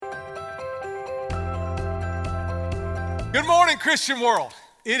Good morning, Christian world.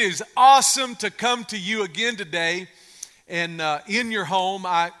 It is awesome to come to you again today and in your home.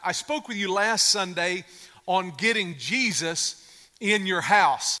 I spoke with you last Sunday on getting Jesus in your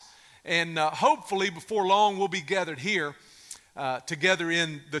house. And hopefully before long we'll be gathered here together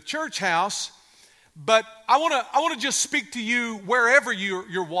in the church house. But I want to just speak to you wherever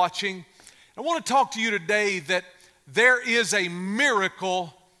you're watching. I want to talk to you today that there is a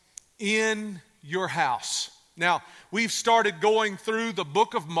miracle in your house. Now, we've started going through the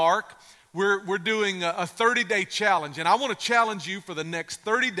book of Mark. We're doing a 30-day challenge, and I want to challenge you for the next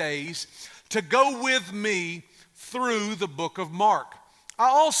 30 days to go with me through the book of Mark. I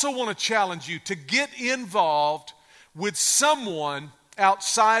also want to challenge you to get involved with someone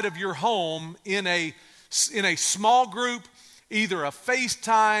outside of your home in a small group, either a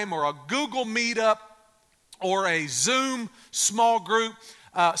FaceTime or a Google Meetup or a Zoom small group.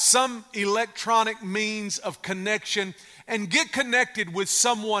 Some electronic means of connection, and get connected with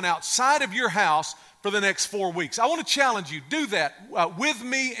someone outside of your house for the next 4 weeks. I want to challenge you, do that with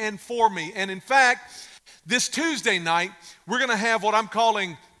me and for me. And in fact, this Tuesday night, we're going to have what I'm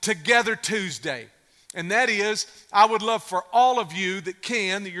calling Together Tuesday. And that is, I would love for all of you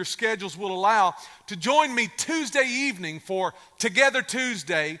that your schedules will allow, to join me Tuesday evening for Together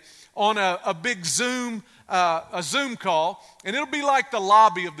Tuesday on a big Zoom call, and it'll be like the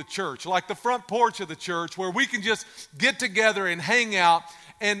lobby of the church, like the front porch of the church, where we can just get together and hang out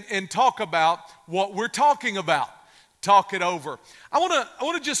and talk about what we're talking about. Talk it over. I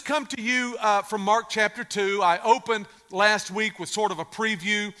want to just come to you from Mark chapter 2. I opened last week with sort of a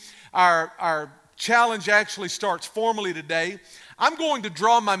preview. Our challenge actually starts formally today. I'm going to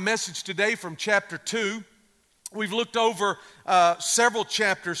draw my message today from chapter 2. We've looked over several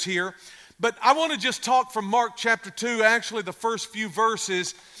chapters here. But I want to just talk from Mark chapter 2, actually the first few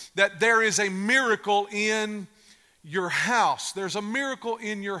verses, that there is a miracle in your house. There's a miracle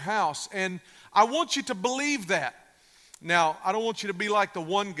in your house. And I want you to believe that. Now, I don't want you to be like the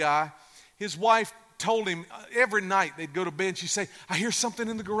one guy. His wife told him every night they'd go to bed, she'd say, "I hear something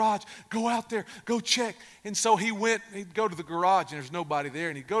in the garage. Go out there, go check." And so he'd go to the garage and there's nobody there.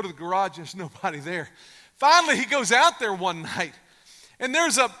 And he'd go to the garage and there's nobody there. Finally, he goes out there one night. And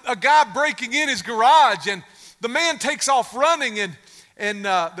there's a guy breaking in his garage, and the man takes off running, and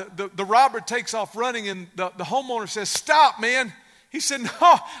the robber takes off running, and the homeowner says, "Stop, man." He said, "No,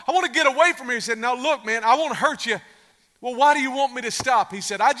 I want to get away from here." He said, "No, look, man, I won't hurt you." "Well, why do you want me to stop?" He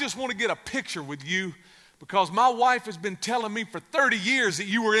said, "I just want to get a picture with you because my wife has been telling me for 30 years that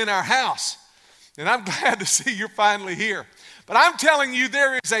you were in our house, and I'm glad to see you're finally here. But I'm telling you,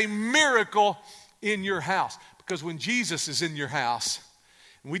 there is a miracle in your house, because when Jesus is in your house,"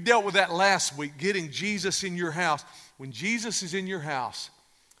 and we dealt with that last week, getting Jesus in your house. When Jesus is in your house,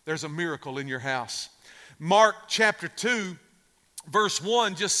 there's a miracle in your house. Mark chapter 2, verse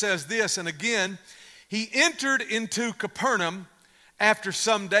 1 just says this, "And again, he entered into Capernaum after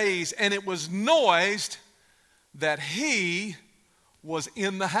some days, and it was noised that he was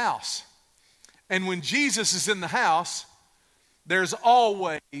in the house." And when Jesus is in the house, there's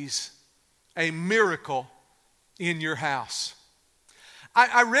always a miracle in your house.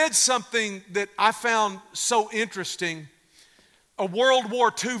 I read something that I found so interesting. A World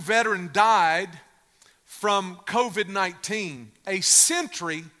War II veteran died from COVID-19 a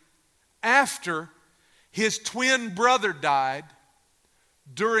century after his twin brother died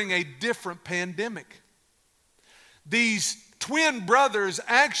during a different pandemic. These twin brothers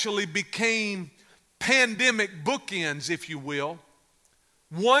actually became pandemic bookends, if you will.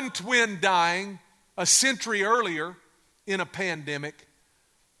 One twin dying a century earlier in a pandemic,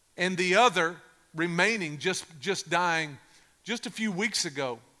 and the other remaining just dying just a few weeks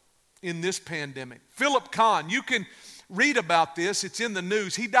ago in this pandemic. Philip Kahn, you can read about this. It's in the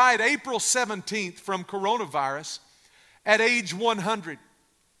news. He died April 17th from coronavirus at age 100.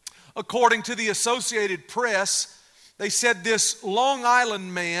 According to the Associated Press, they said this Long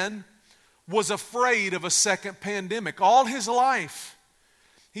Island man was afraid of a second pandemic. All his life,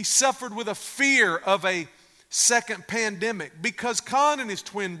 he suffered with a fear of a second pandemic, because Kahn and his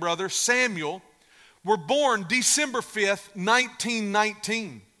twin brother Samuel were born December 5th,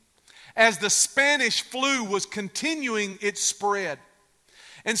 1919, as the Spanish flu was continuing its spread.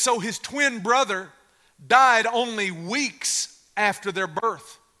 And so his twin brother died only weeks after their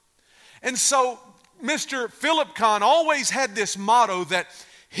birth. And so Mr. Philip Kahn always had this motto that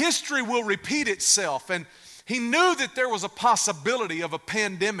history will repeat itself, and he knew that there was a possibility of a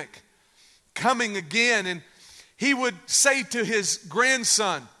pandemic coming again. And he would say to his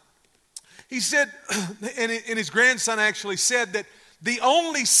grandson, he said, and his grandson actually said the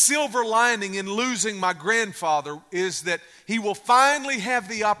only silver lining in losing my grandfather is that he will finally have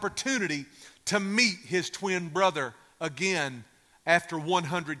the opportunity to meet his twin brother again after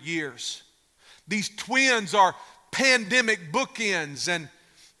 100 years. These twins are pandemic bookends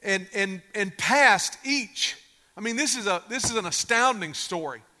and past each. I mean, this is an astounding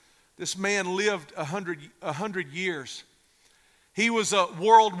story. This man lived 100 years. He was a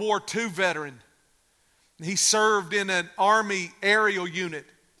World War II veteran. He served in an Army aerial unit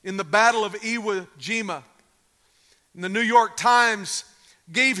in the Battle of Iwo Jima. And the New York Times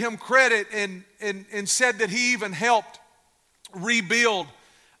gave him credit and said that he even helped rebuild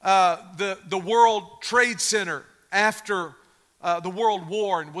the World Trade Center after the World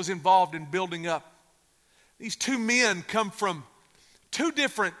War and was involved in building up. These two men come from two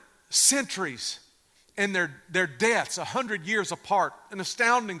different centuries and their deaths 100 years apart. An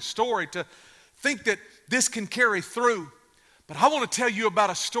astounding story to think that this can carry through. But I want to tell you about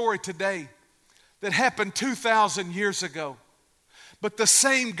a story today that happened 2,000 years ago. But the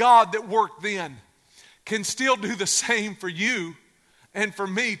same God that worked then can still do the same for you and for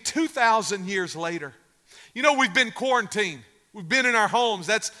me 2,000 years later. You know, we've been quarantined. We've been in our homes.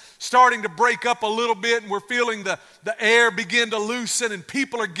 That's starting to break up a little bit, and we're feeling the air begin to loosen, and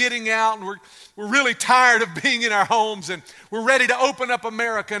people are getting out, and we're really tired of being in our homes, and we're ready to open up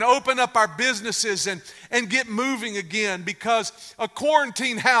America and open up our businesses and get moving again, because a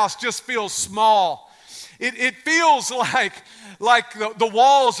quarantine house just feels small. It feels like the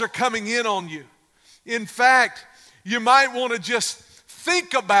walls are coming in on you. In fact, you might want to just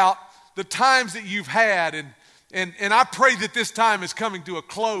think about the times that you've had, and I pray that this time is coming to a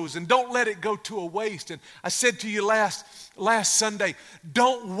close, and don't let it go to a waste. And I said to you last Sunday,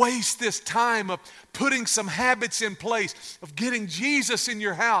 don't waste this time of putting some habits in place, of getting Jesus in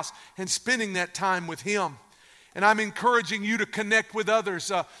your house and spending that time with Him. And I'm encouraging you to connect with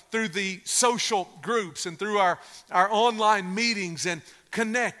others through the social groups and through our online meetings, and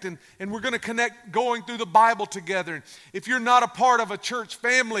connect, and we're going to connect going through the Bible together. And if you're not a part of a church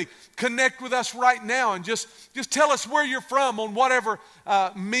family, connect with us right now and just tell us where you're from on whatever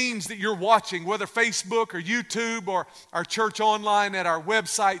means that you're watching, whether Facebook or YouTube or our church online at our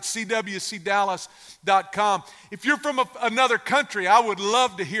website, cwcdallas.com. If you're from another country, I would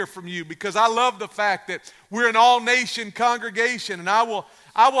love to hear from you, because I love the fact that we're an all-nation congregation, and I will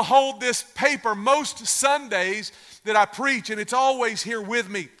hold this paper most Sundays that I preach, and it's always here with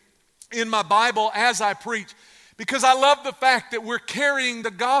me in my Bible as I preach, because I love the fact that we're carrying the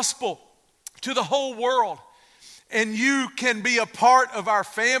gospel to the whole world, and you can be a part of our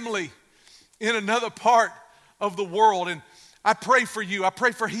family in another part of the world. And I pray for you. I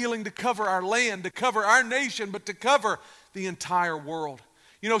pray for healing to cover our land, to cover our nation, but to cover the entire world.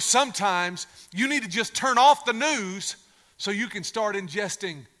 You know, sometimes you need to just turn off the news so you can start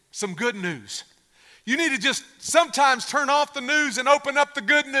ingesting some good news. You need to just sometimes turn off the news and open up the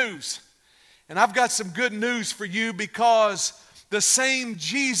good news. And I've got some good news for you, because the same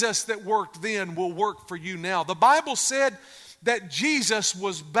Jesus that worked then will work for you now. The Bible said that Jesus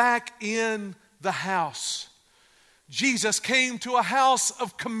was back in the house. Jesus came to a house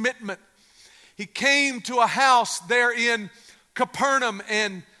of commitment. He came to a house there in Capernaum,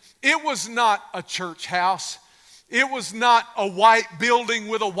 and it was not a church house. It was not a white building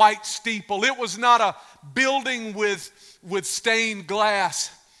with a white steeple. It was not a building with stained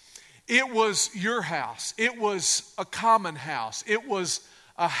glass. It was your house. It was a common house. It was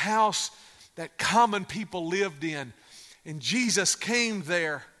a house that common people lived in. And Jesus came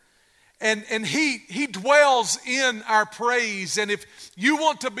there. And he dwells in our praise. And if you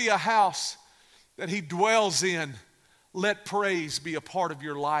want to be a house that He dwells in, let praise be a part of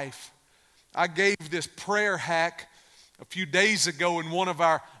your life. I gave this prayer hack a few days ago in one of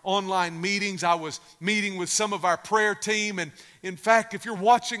our online meetings. I was meeting with some of our prayer team. And in fact, if you're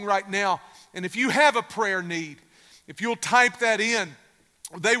watching right now, and if you have a prayer need, if you'll type that in,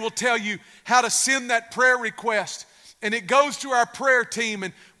 they will tell you how to send that prayer request. And it goes to our prayer team,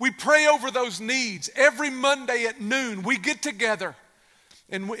 and we pray over those needs. Every Monday at noon, we get together.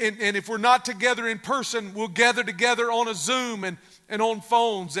 And if we're not together in person, we'll gather together on a Zoom and on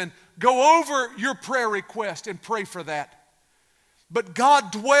phones and go over your prayer request and pray for that. But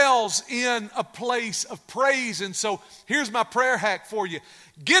God dwells in a place of praise. And so here's my prayer hack for you.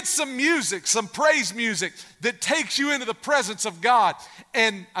 Get some music, some praise music that takes you into the presence of God.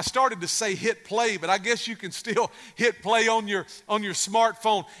 And I started to say hit play, but I guess you can still hit play on your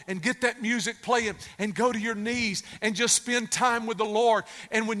smartphone and get that music playing and go to your knees and just spend time with the Lord.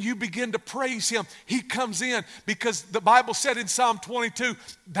 And when you begin to praise Him, He comes in, because the Bible said in Psalm 22,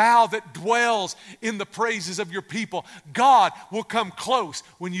 thou that dwells in the praises of your people, God will come close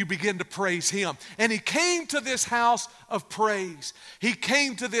when you begin to praise Him. And He came to this house of praise. He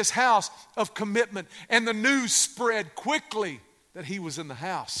came to this house of commitment, and the news spread quickly that He was in the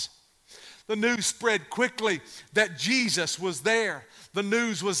house. The news spread quickly that Jesus was there. The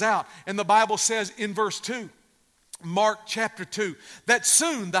news was out. And the Bible says in verse 2, Mark chapter 2, that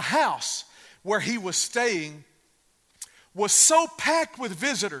soon the house where He was staying was so packed with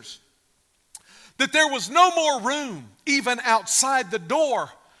visitors that there was no more room even outside the door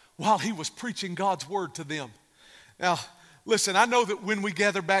while He was preaching God's word to them. Now, listen, I know that when we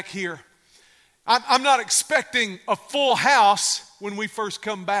gather back here, I'm not expecting a full house when we first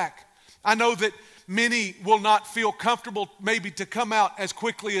come back. I know that many will not feel comfortable maybe to come out as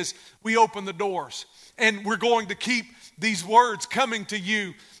quickly as we open the doors. And we're going to keep these words coming to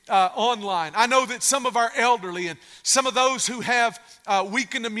you online. I know that some of our elderly and some of those who have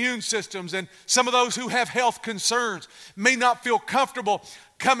weakened immune systems and some of those who have health concerns may not feel comfortable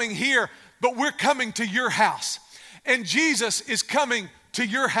coming here, but we're coming to your house. And Jesus is coming to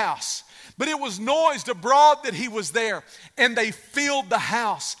your house. But it was noised abroad that He was there, and they filled the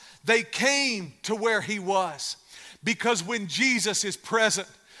house. They came to where He was. Because when Jesus is present,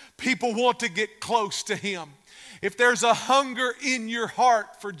 people want to get close to Him. If there's a hunger in your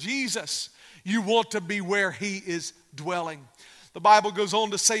heart for Jesus, you want to be where He is dwelling. The Bible goes on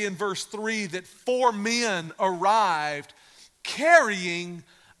to say in verse 3 that 4 men arrived carrying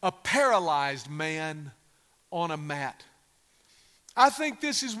a paralyzed man on a mat. I think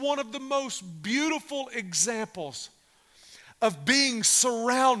this is one of the most beautiful examples of being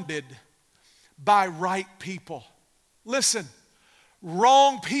surrounded by right people. Listen,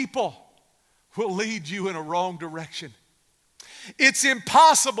 wrong people will lead you in a wrong direction. It's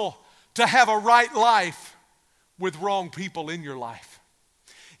impossible to have a right life with wrong people in your life.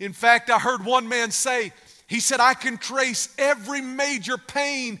 In fact, I heard one man say, he said, I can trace every major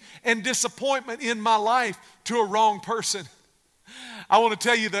pain and disappointment in my life to a wrong person. I want to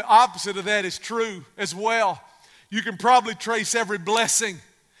tell you the opposite of that is true as well. You can probably trace every blessing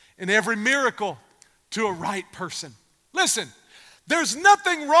and every miracle to a right person. Listen, there's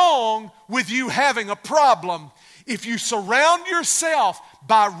nothing wrong with you having a problem if you surround yourself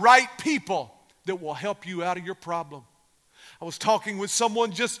by right people that will help you out of your problem. I was talking with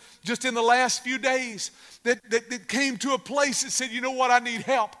someone just in the last few days that came to a place that said, you know what, I need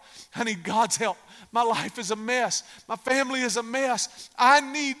help. I need God's help. My life is a mess. My family is a mess. I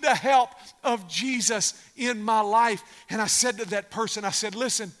need the help of Jesus in my life. And I said to that person, I said,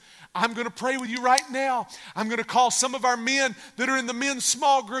 listen, I'm going to pray with you right now. I'm going to call some of our men that are in the men's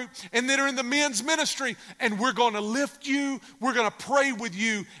small group and that are in the men's ministry, and we're going to lift you, we're going to pray with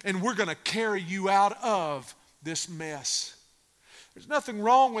you, and we're going to carry you out of this mess. There's nothing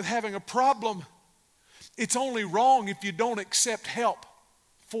wrong with having a problem. It's only wrong if you don't accept help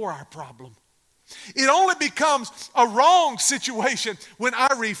for our problem. It only becomes a wrong situation when I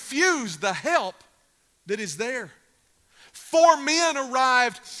refuse the help that is there. 4 men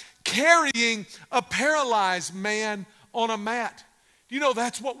arrived carrying a paralyzed man on a mat. You know,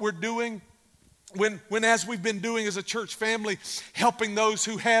 that's what we're doing when as we've been doing as a church family, helping those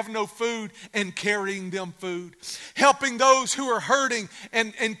who have no food and carrying them food. Helping those who are hurting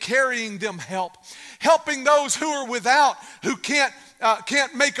and carrying them help. Helping those who are without, who can't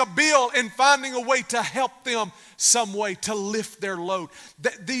make a bill, and finding a way to help them some way to lift their load.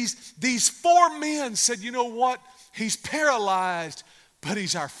 These 4 men said, you know what? He's paralyzed, but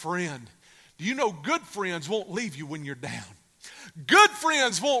he's our friend. Do you know good friends won't leave you when you're down? Good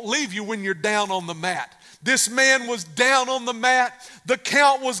friends won't leave you when you're down on the mat. This man was down on the mat. The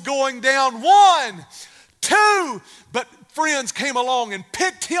count was going down. 1, 2, but friends came along and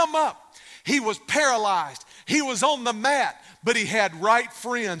picked him up. He was paralyzed. He was on the mat, but he had right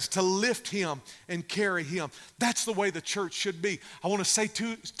friends to lift him and carry him. That's the way the church should be. I want to say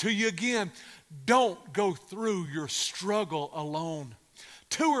to you again, don't go through your struggle alone.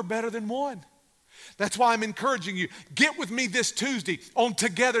 2 are better than 1. That's why I'm encouraging you. Get with me this Tuesday on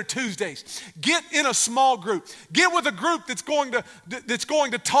Together Tuesdays. Get in a small group. Get with a group that's going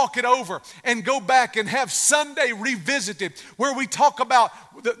to talk it over and go back and have Sunday revisited where we talk about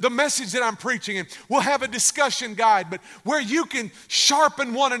the message that I'm preaching, and we'll have a discussion guide, but where you can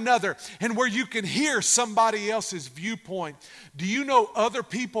sharpen one another and where you can hear somebody else's viewpoint. Do you know other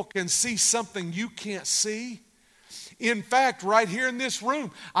people can see something you can't see? In fact, right here in this room,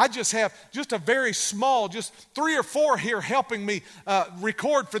 I just have just a very small, just 3 or 4 here helping me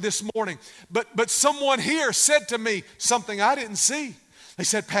record for this morning. But someone here said to me something I didn't see. They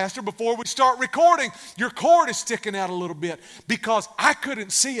said, Pastor, before we start recording, your cord is sticking out a little bit, because I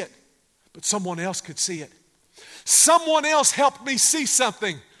couldn't see it, but someone else could see it. Someone else helped me see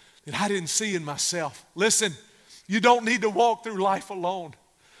something that I didn't see in myself. Listen, you don't need to walk through life alone.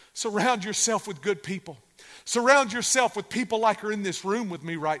 Surround yourself with good people. Surround yourself with people like are in this room with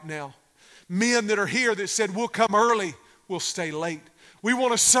me right now. Men that are here that said, we'll come early, we'll stay late. We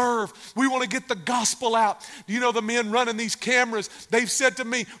want to serve. We want to get the gospel out. Do you know the men running these cameras? They've said to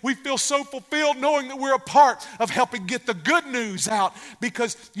me, we feel so fulfilled knowing that we're a part of helping get the good news out,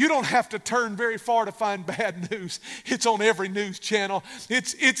 because you don't have to turn very far to find bad news. It's on every news channel.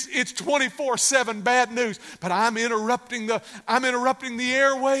 It's 24/7 bad news. But I'm interrupting the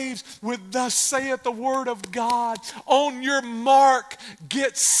airwaves with thus saith the word of God. On your mark,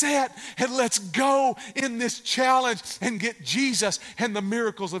 get set, and let's go in this challenge and get Jesus and the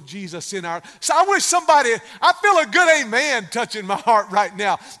miracles of Jesus in our. So I wish I feel a good amen touching my heart right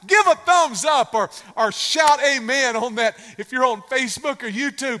now. Give a thumbs up or shout amen on that if you're on Facebook or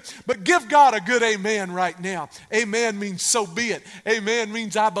YouTube. But give God a good amen right now. Amen means so be it. Amen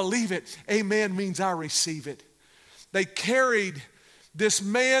means I believe it. Amen means I receive it. They carried this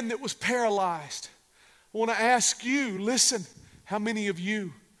man that was paralyzed. I want to ask you, listen, how many of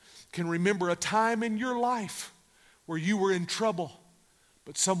you can remember a time in your life where you were in trouble,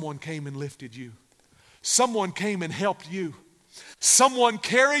 but someone came and lifted you? Someone came and helped you. Someone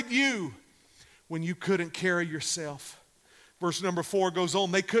carried you when you couldn't carry yourself. Verse number 4 goes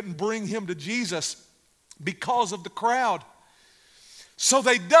on. They couldn't bring him to Jesus because of the crowd. So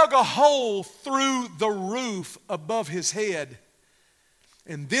they dug a hole through the roof above his head.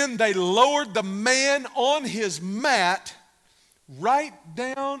 And then they lowered the man on his mat right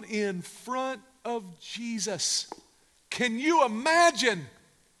down in front of Jesus. Can you imagine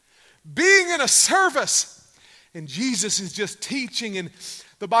being in a service and Jesus is just teaching? And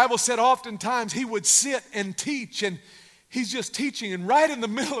the Bible said oftentimes he would sit and teach, and he's just teaching. And right in the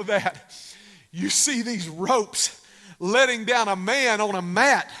middle of that, you see these ropes letting down a man on a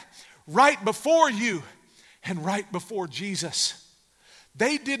mat right before you and right before Jesus.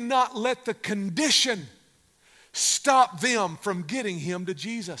 They did not let the condition stop them from getting him to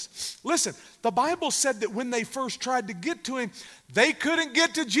Jesus. Listen, the Bible said that when they first tried to get to him, they couldn't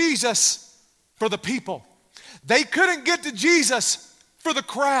get to Jesus for the people. They couldn't get to Jesus for the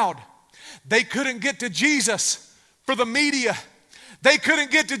crowd. They couldn't get to Jesus for the media. They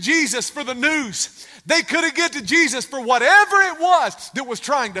couldn't get to Jesus for the news. They couldn't get to Jesus for whatever it was that was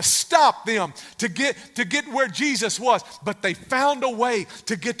trying to stop them to get where Jesus was. But they found a way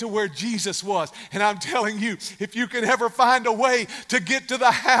to get to where Jesus was. And I'm telling you, if you can ever find a way to get to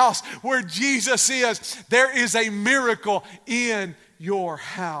the house where Jesus is, there is a miracle in your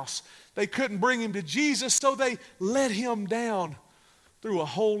house. They couldn't bring him to Jesus, so they let him down through a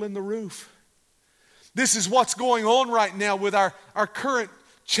hole in the roof. This is what's going on right now with our current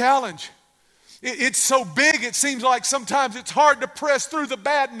challenge. It's so big, it seems like sometimes it's hard to press through the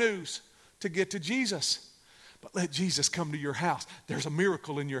bad news to get to Jesus. But let Jesus come to your house. There's a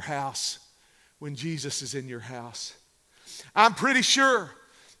miracle in your house when Jesus is in your house. I'm pretty sure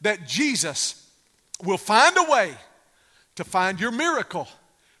that Jesus will find a way to find your miracle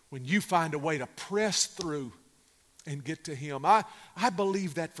when you find a way to press through and get to him. I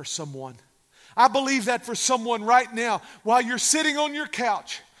believe that for someone. I believe that for someone right now while you're sitting on your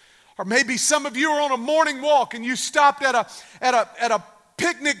couch. Or maybe some of you are on a morning walk and you stopped at a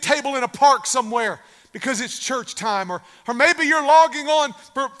picnic table in a park somewhere because it's church time. Or maybe you're logging on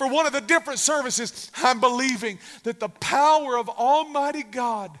for one of the different services. I'm believing that the power of Almighty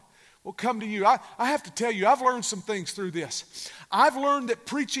God will come to you. I have to tell you, I've learned some things through this. I've learned that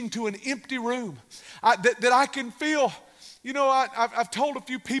preaching to an empty room, that I can feel, I've told a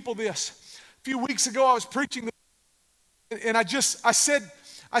few people this. A few weeks ago, I was preaching, and I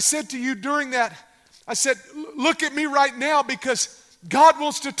said to you during that, I said, look at me right now because God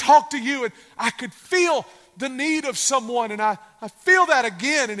wants to talk to you. And I could feel the need of someone, and I feel that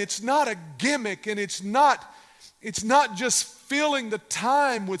again, and it's not a gimmick, and it's not just filling the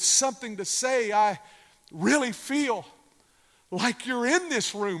time with something to say. really feel like you're in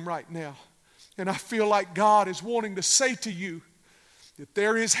this room right now. And I feel like God is wanting to say to you that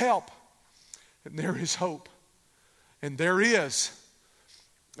there is help and there is hope and there is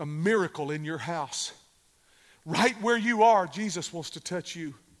a miracle in your house. Right where you are, Jesus wants to touch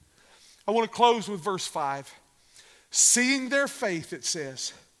you. I want to close with verse 5. Seeing their faith, it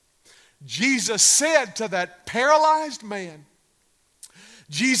says, Jesus said to that paralyzed man,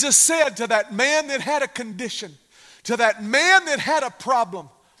 Jesus said to that man that had a condition, to that man that had a problem,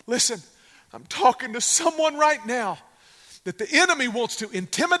 listen, I'm talking to someone right now that the enemy wants to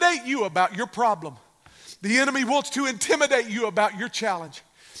intimidate you about your problem. The enemy wants to intimidate you about your challenge.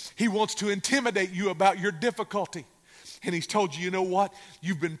 He wants to intimidate you about your difficulty. And he's told you, you know what?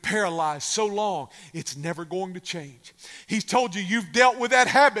 You've been paralyzed so long, it's never going to change. He's told you you've dealt with that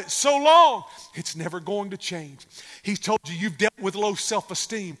habit so long, it's never going to change. He's told you you've dealt with low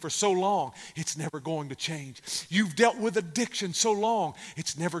self-esteem for so long, it's never going to change. You've dealt with addiction so long,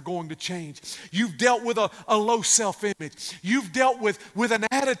 it's never going to change. You've dealt with a low self-image. You've dealt with an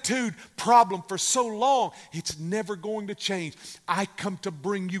attitude problem for so long, it's never going to change. I come to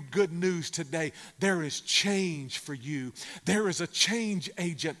bring you good news today. There is change for you. There is a change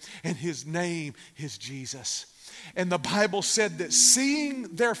agent, and his name is Jesus. And the Bible said that seeing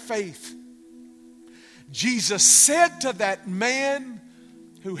their faith, Jesus said to that man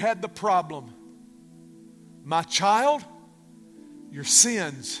who had the problem, my child, your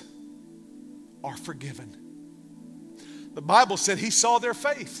sins are forgiven. The Bible said he saw their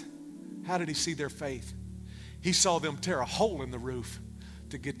faith. How did he see their faith? He saw them tear a hole in the roof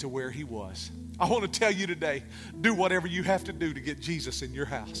to get to where he was. I want to tell you today, do whatever you have to do to get Jesus in your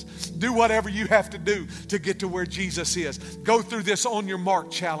house. Do whatever you have to do to get to where Jesus is. Go through this On Your Mark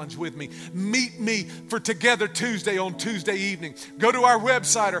challenge with me. Meet me for Together Tuesday on Tuesday evening. Go to our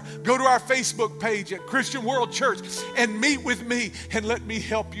website or go to our Facebook page at Christian World Church and meet with me and let me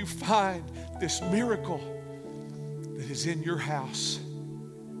help you find this miracle that is in your house.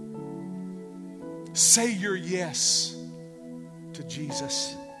 Say your yes to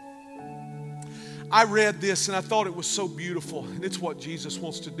Jesus. I read this and I thought it was so beautiful, and it's what Jesus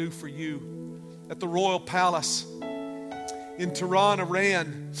wants to do for you. At the Royal Palace in Tehran,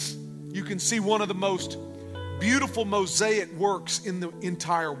 Iran, you can see one of the most beautiful mosaic works in the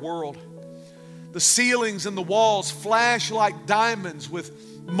entire world. The ceilings and the walls flash like diamonds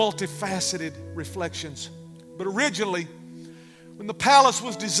with multifaceted reflections. But originally, when the palace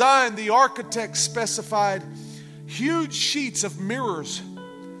was designed, the architects specified huge sheets of mirrors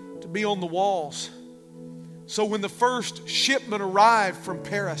to be on the walls. So when the first shipment arrived from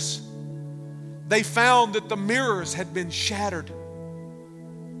Paris, they found that the mirrors had been shattered.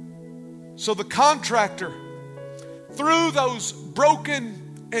 So the contractor, through those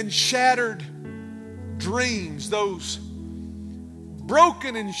broken and shattered dreams, those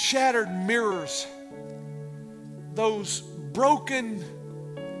broken and shattered mirrors, those broken,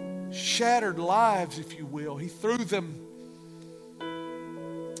 shattered lives, if you will, he threw them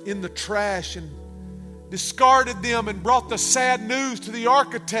in the trash and discarded them and brought the sad news to the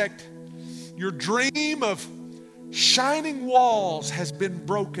architect. Your dream of shining walls has been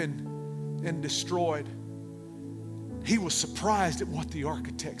broken and destroyed. He was surprised at what the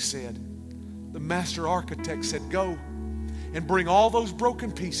architect said. The master architect said, go and bring all those broken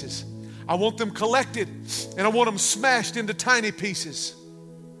pieces. I want them collected and I want them smashed into tiny pieces.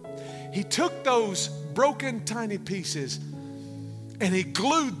 He took those broken tiny pieces and he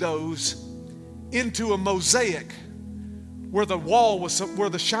glued those into a mosaic where the wall was, where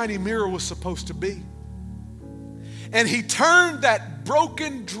the shiny mirror was supposed to be. And he turned that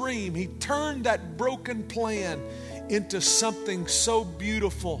broken dream, he turned that broken plan into something so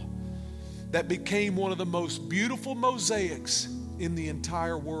beautiful that became one of the most beautiful mosaics in the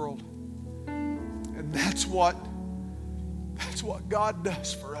entire world. And that's what God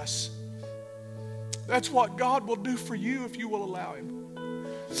does for us. That's what God will do for you if you will allow him.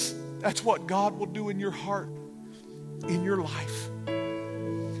 That's what God will do in your heart, in your life.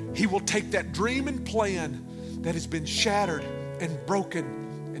 He will take that dream and plan that has been shattered and broken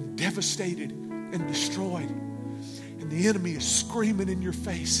and devastated and destroyed. And the enemy is screaming in your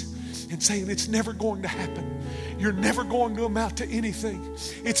face and saying, it's never going to happen. You're never going to amount to anything.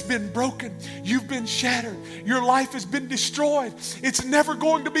 It's been broken. You've been shattered. Your life has been destroyed. It's never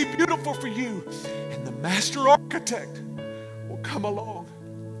going to be beautiful for you. And the master architect will come along.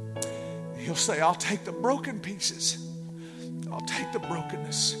 He'll say, I'll take the broken pieces. I'll take the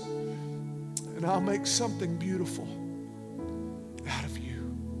brokenness. And I'll make something beautiful out of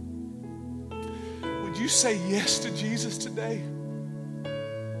you. Would you say yes to Jesus today?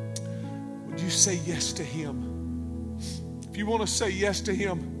 Would would you say yes to Him? If you want to say yes to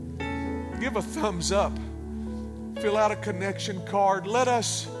Him, give a thumbs up. Fill out a connection card. Let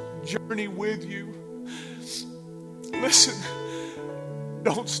us journey with you. Listen,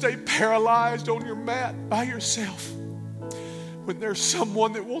 don't stay paralyzed on your mat by yourself when there's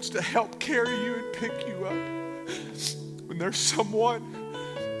someone that wants to help carry you and pick you up. When there's someone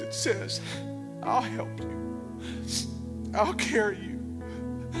that says, I'll help you. I'll carry you.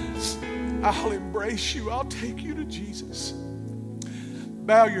 I'll embrace you. I'll take you to Jesus.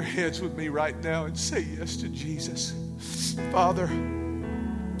 Bow your heads with me right now and say yes to Jesus. Father,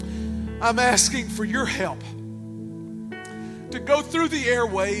 I'm asking for your help to go through the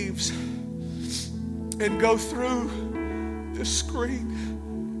airwaves and go through this screen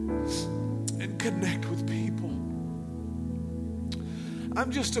and connect with people.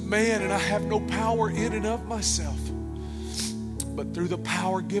 I'm just a man and I have no power in and of myself, but through the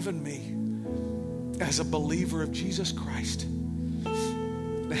power given me as a believer of Jesus Christ,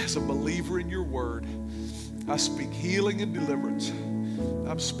 as a believer in your word, I speak healing and deliverance.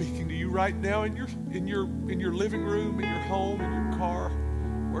 I'm speaking to you right now in your living room, in your home, in your car,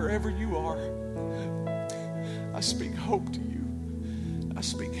 wherever you are. I speak hope to you. I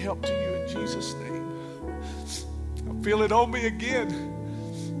speak help to you in Jesus' name. I feel it on me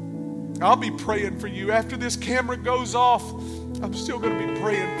again. I'll be praying for you. After this camera goes off, I'm still going to be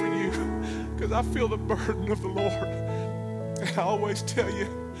praying for you because I feel the burden of the Lord. And I always tell you,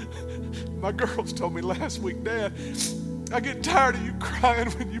 my girls told me last week, Dad, I get tired of you crying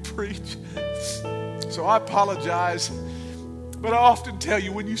when you preach. So I apologize. But I often tell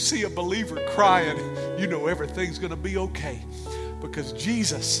you, when you see a believer crying, you know everything's going to be okay. Because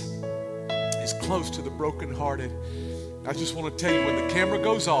Jesus is close to the brokenhearted. I just want to tell you, when the camera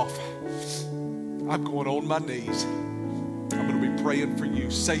goes off, I'm going on my knees. I'm going to be praying for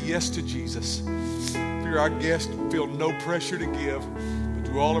you. Say yes to Jesus. If you're our guest, feel no pressure to give.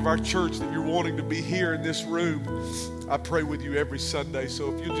 To all of our church that you're wanting to be here in this room, I pray with you every Sunday.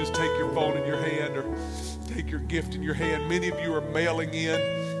 So if you'll just take your phone in your hand or take your gift in your hand. Many of you are mailing in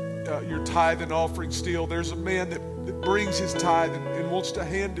your tithe and offering still. There's a man that brings his tithe and wants to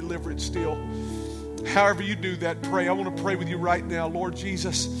hand deliver it still. However you do that, pray. I want to pray with you right now. Lord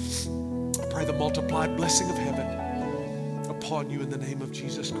Jesus, I pray the multiplied blessing of heaven upon you in the name of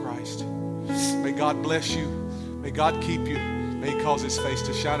Jesus Christ. May God bless you. May God keep you. May He cause His face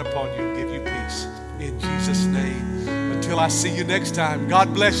to shine upon you and give you peace. In Jesus' name. Until I see you next time,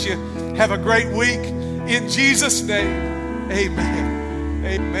 God bless you. Have a great week. In Jesus' name, amen.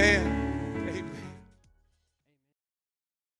 Amen.